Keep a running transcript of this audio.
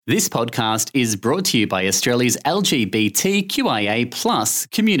This podcast is brought to you by Australia's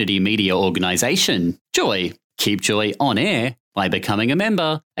LGBTQIA+ community media organisation, Joy. Keep Joy on air by becoming a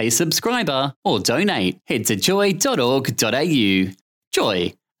member, a subscriber, or donate. Head to joy.org.au.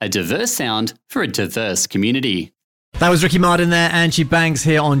 Joy, a diverse sound for a diverse community. That was Ricky Martin there, Angie Banks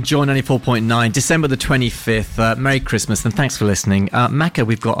here on Joy 94.9, December the 25th. Merry Christmas and thanks for listening. Macca,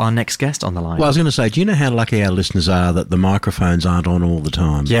 we've got our next guest on the line. Well, I was going to say, do you know how lucky our listeners are that the microphones aren't on all the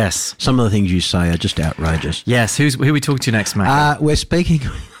time? Yes. Some of the things you say are just outrageous. Yes, who are we talking to next, Macca? We're speaking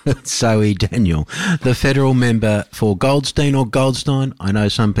with Zoe Daniel, the federal member for Goldstein or Goldstein. I know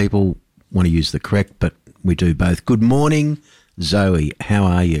some people want to use the correct, but we do both. Good morning, Zoe. How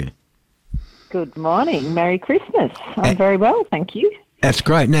are you? Good morning. Merry Christmas. I'm very well, thank you. That's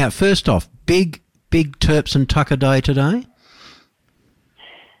great. Now, first off, big Terps and Tucker Day today?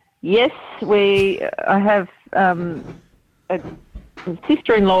 Yes, I have a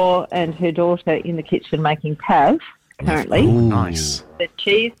sister-in-law and her daughter in the kitchen making pav currently. Ooh, nice. The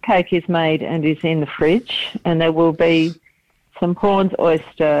cheesecake is made and is in the fridge, and there will be some prawns,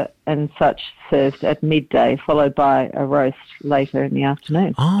 oyster and such served at midday, followed by a roast later in the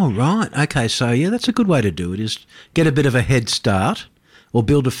afternoon. Oh, right. Okay, so, yeah, that's a good way to do it, is get a bit of a head start or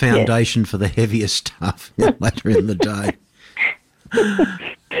build a foundation for the heavier stuff later in the day.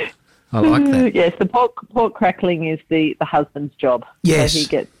 I like that. Yes, the pork crackling is the husband's job. Yes. So he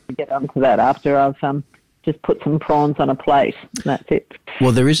gets to get onto that after I've just put some prawns on a plate, and that's it.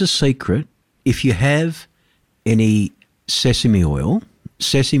 Well, there is a secret. If you have any sesame oil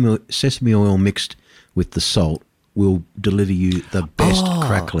mixed with the salt will deliver you the best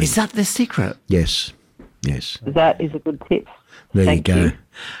crackling. Is that the secret? Yes. That is a good tip. Thank you.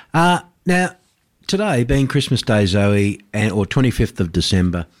 Now, today being Christmas Day, Zoe, or 25th of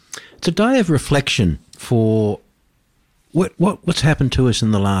December, it's a day of reflection for what's happened to us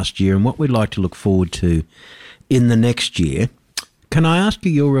in the last year and what we'd like to look forward to in the next year. Can I ask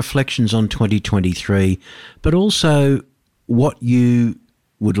you your reflections on 2023, but also what you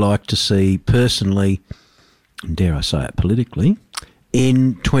would like to see personally, and dare I say it politically,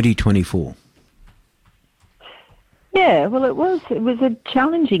 in 2024? Yeah, well, it was a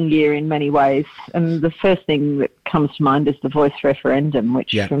challenging year in many ways, and the first thing that comes to mind is the voice referendum,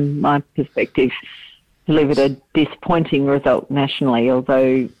 which, from my perspective, delivered a disappointing result nationally.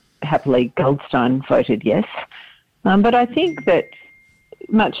 Although happily Goldstein voted yes, but I think that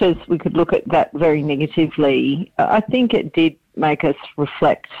much as we could look at that very negatively, I think it did make us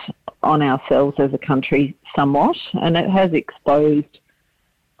reflect on ourselves as a country somewhat, and it has exposed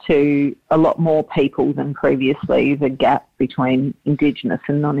to a lot more people than previously the gap between Indigenous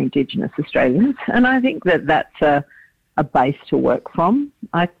and non-Indigenous Australians. And I think that that's a base to work from.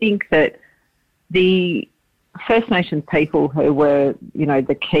 I think that the First Nations people who were,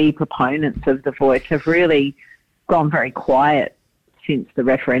 the key proponents of the voice have really gone very quiet since the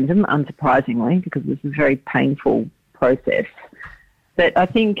referendum, unsurprisingly, because this is a very painful process. But I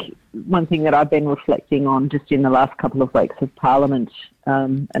think one thing that I've been reflecting on just in the last couple of weeks of Parliament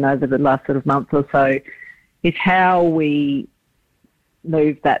and over the last sort of month or so is how we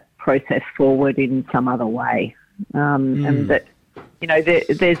move that process forward in some other way. And that,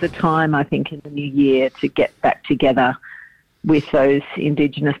 there's a time, I think, in the new year to get back together with those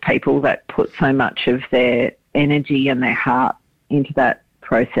Indigenous people that put so much of their energy and their heart into that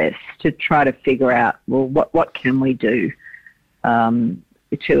process to try to figure out, well, what can we do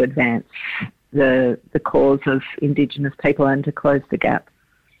to advance the cause of Indigenous people and to close the gap.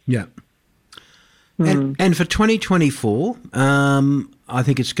 Yeah. And for 2024, I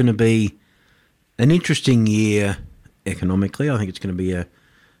think it's going to be an interesting year economically. I think it's going to be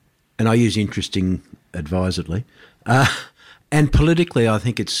and I use interesting advisedly, and politically, I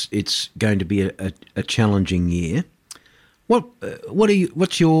think it's going to be a challenging year.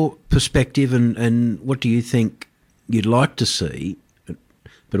 What's your perspective and what do you think you'd like to see,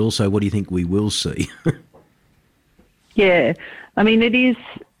 but also what do you think we will see? Yeah, I mean, it is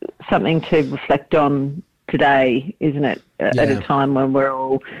something to reflect on today, isn't it? At a time when we're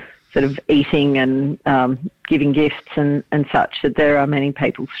all sort of eating and giving gifts and such, that there are many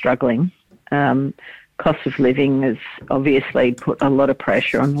people struggling. Cost of living has obviously put a lot of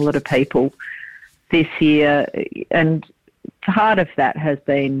pressure on a lot of people this year, and part of that has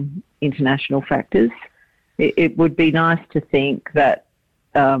been international factors. It would be nice to think that,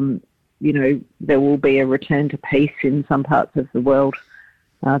 there will be a return to peace in some parts of the world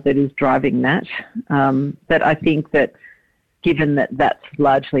that is driving that. But I think that given that that's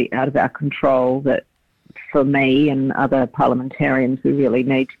largely out of our control, that for me and other parliamentarians, we really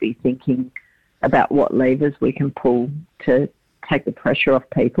need to be thinking about what levers we can pull to take the pressure off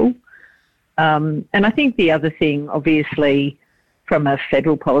people. And I think the other thing, obviously, from a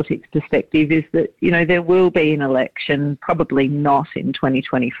federal politics perspective, is that, there will be an election, probably not in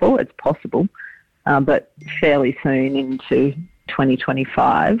 2024, it's possible, but fairly soon into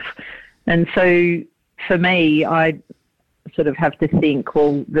 2025. And so for me, I sort of have to think,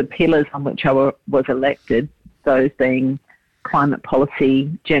 well, the pillars on which I was elected, those being climate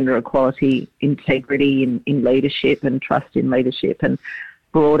policy, gender equality, integrity in leadership and trust in leadership, and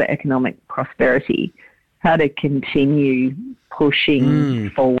broader economic prosperity, how to continue pushing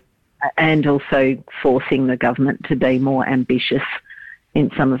forward and also forcing the government to be more ambitious in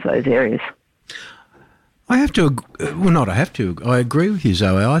some of those areas. I agree with you,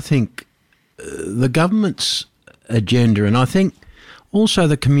 Zoe. I think the government's agenda, and I think also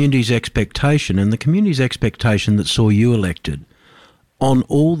the community's expectation, and the community's expectation that saw you elected on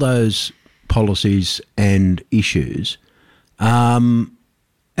all those policies and issues.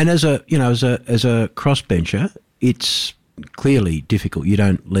 And as a crossbencher, it's clearly difficult. You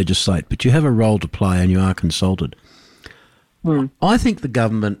don't legislate, but you have a role to play and you are consulted. I think the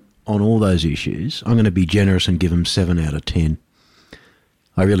government on all those issues, I'm going to be generous and give them 7 out of 10.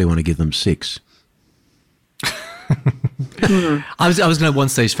 I really want to give them 6. I was going to one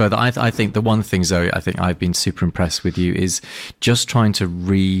stage further. I think the one thing, Zoe, I think I've been super impressed with you is just trying to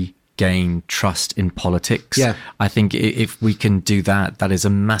regain trust in politics. Yeah. I think if we can do that, that is a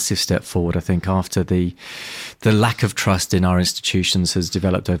massive step forward. I think after the lack of trust in our institutions has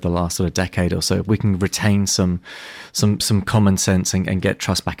developed over the last sort of decade or so, if we can retain some common sense and get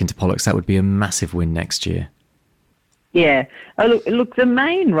trust back into politics, that would be a massive win next year. Yeah. Look, the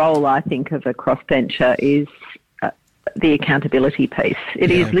main role, I think, of a crossbencher is the accountability piece.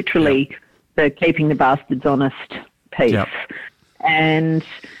 It is literally the keeping the bastards honest piece. Yep. And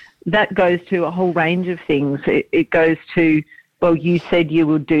that goes to a whole range of things. It goes to, well, you said you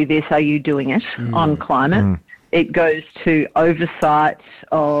would do this, are you doing it on climate? It goes to oversight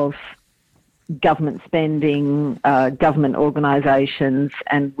of government spending, government organisations,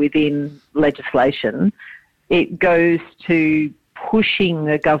 and within legislation. It goes to pushing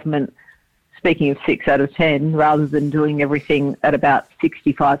the government, speaking of 6 out of 10, rather than doing everything at about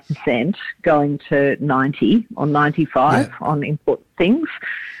 65%, going to 90 or 95 on important things.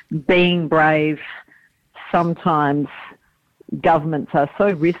 Being brave. Sometimes governments are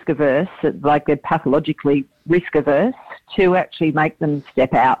so risk averse, like they're pathologically risk averse, to actually make them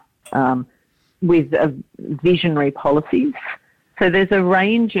step out with visionary policies. So there's a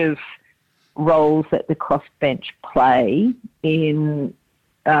range of roles that the crossbench play in,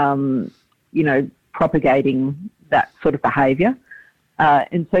 propagating that sort of behaviour.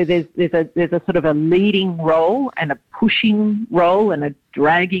 And so there's a sort of a leading role and a pushing role and a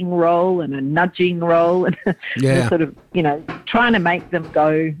dragging role and a nudging role and sort of, trying to make them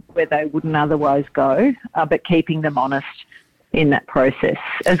go where they wouldn't otherwise go, but keeping them honest in that process,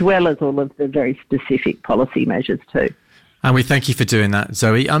 as well as all of the very specific policy measures too. And we thank you for doing that,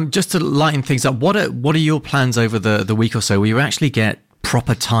 Zoe. Just to lighten things up, what are your plans over the week or so? Will you actually get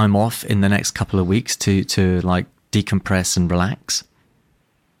proper time off in the next couple of weeks to like decompress and relax?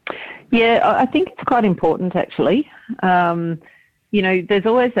 Yeah, I think it's quite important actually. There's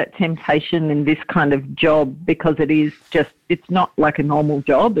always that temptation in this kind of job, because it's not like a normal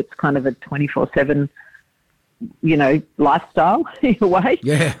job. It's kind of a 24/7, lifestyle in a way.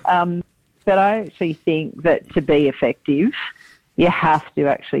 Yeah. But I actually think that to be effective, you have to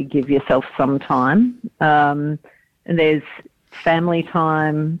actually give yourself some time. And there's family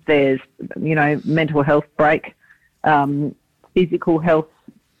time, there's, mental health break, physical health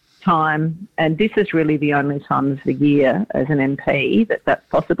time, and this is really the only time of the year as an MP that's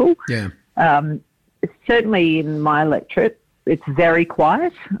possible. Yeah. Certainly in my electorate, it's very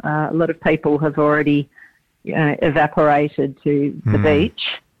quiet. A lot of people have already evaporated to the beach,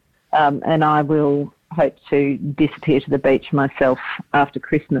 and I will hope to disappear to the beach myself after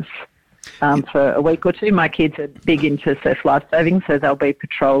Christmas for a week or two. My kids are big into surf lifesaving, so they'll be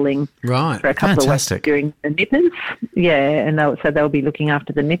patrolling for a couple of weeks during the nippers. Yeah, and they'll be looking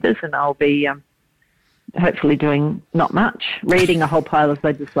after the nippers, and I'll be hopefully doing not much, reading a whole pile of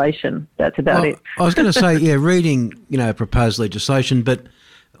legislation. That's about it. I was going to say, reading, proposed legislation, but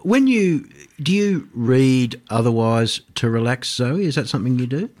do you read otherwise to relax, Zoe? Is that something you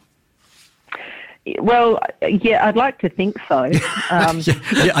do? Well, yeah, I'd like to think so.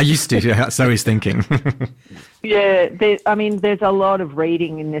 I used to. Zoe's thinking. There's a lot of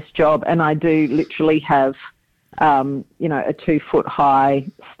reading in this job, and I do literally have, a 2-foot high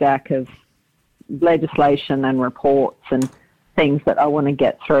stack of legislation and reports and things that I want to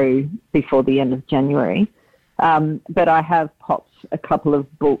get through before the end of January. But I have popped a couple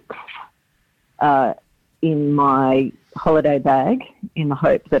of books in my holiday bag in the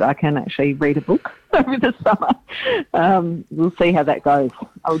hope that I can actually read a book over the summer. We'll see how that goes.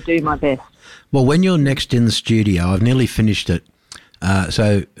 I'll do my best. Well, when you're next in the studio, I've nearly finished it,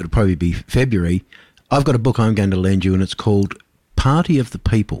 so it'll probably be February. I've got a book I'm going to lend you, and it's called Party of the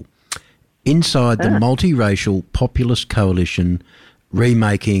People, Inside the Multiracial Populist Coalition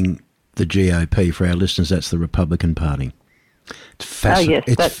Remaking the GOP. For our listeners, that's the Republican Party. It's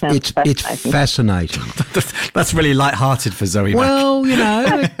fascinating. It's fascinating. That's really light-hearted for Zoe. Well,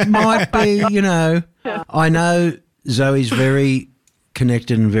 it might be, I know Zoe's very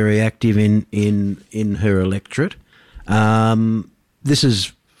connected and very active in her electorate. This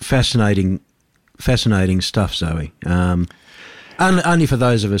is fascinating stuff, Zoe. Only for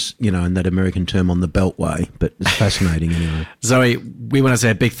those of us, in that American term, on the Beltway, but it's fascinating anyway. Zoe, we want to say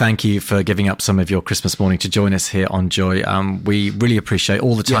a big thank you for giving up some of your Christmas morning to join us here on Joy. We really appreciate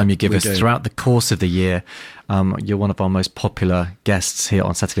all the time you give us throughout the course of the year. You're one of our most popular guests here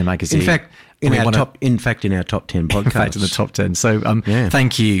on Saturday Magazine. In fact, in our top 10 podcasts. In fact, in the top 10. So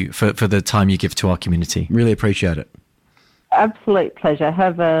thank you for the time you give to our community. Really appreciate it. Absolute pleasure.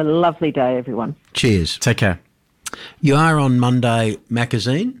 Have a lovely day, everyone. Cheers. Take care. You are on Monday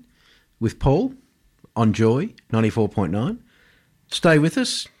Magazine with Paul on Joy 94.9. Stay with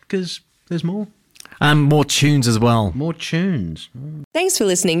us because there's more. And more tunes as well. More tunes. Thanks for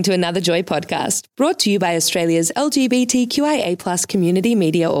listening to another Joy podcast, brought to you by Australia's LGBTQIA+ community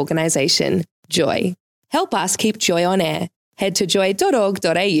media organisation, Joy. Help us keep Joy on air. Head to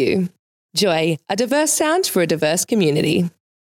joy.org.au. Joy, a diverse sound for a diverse community.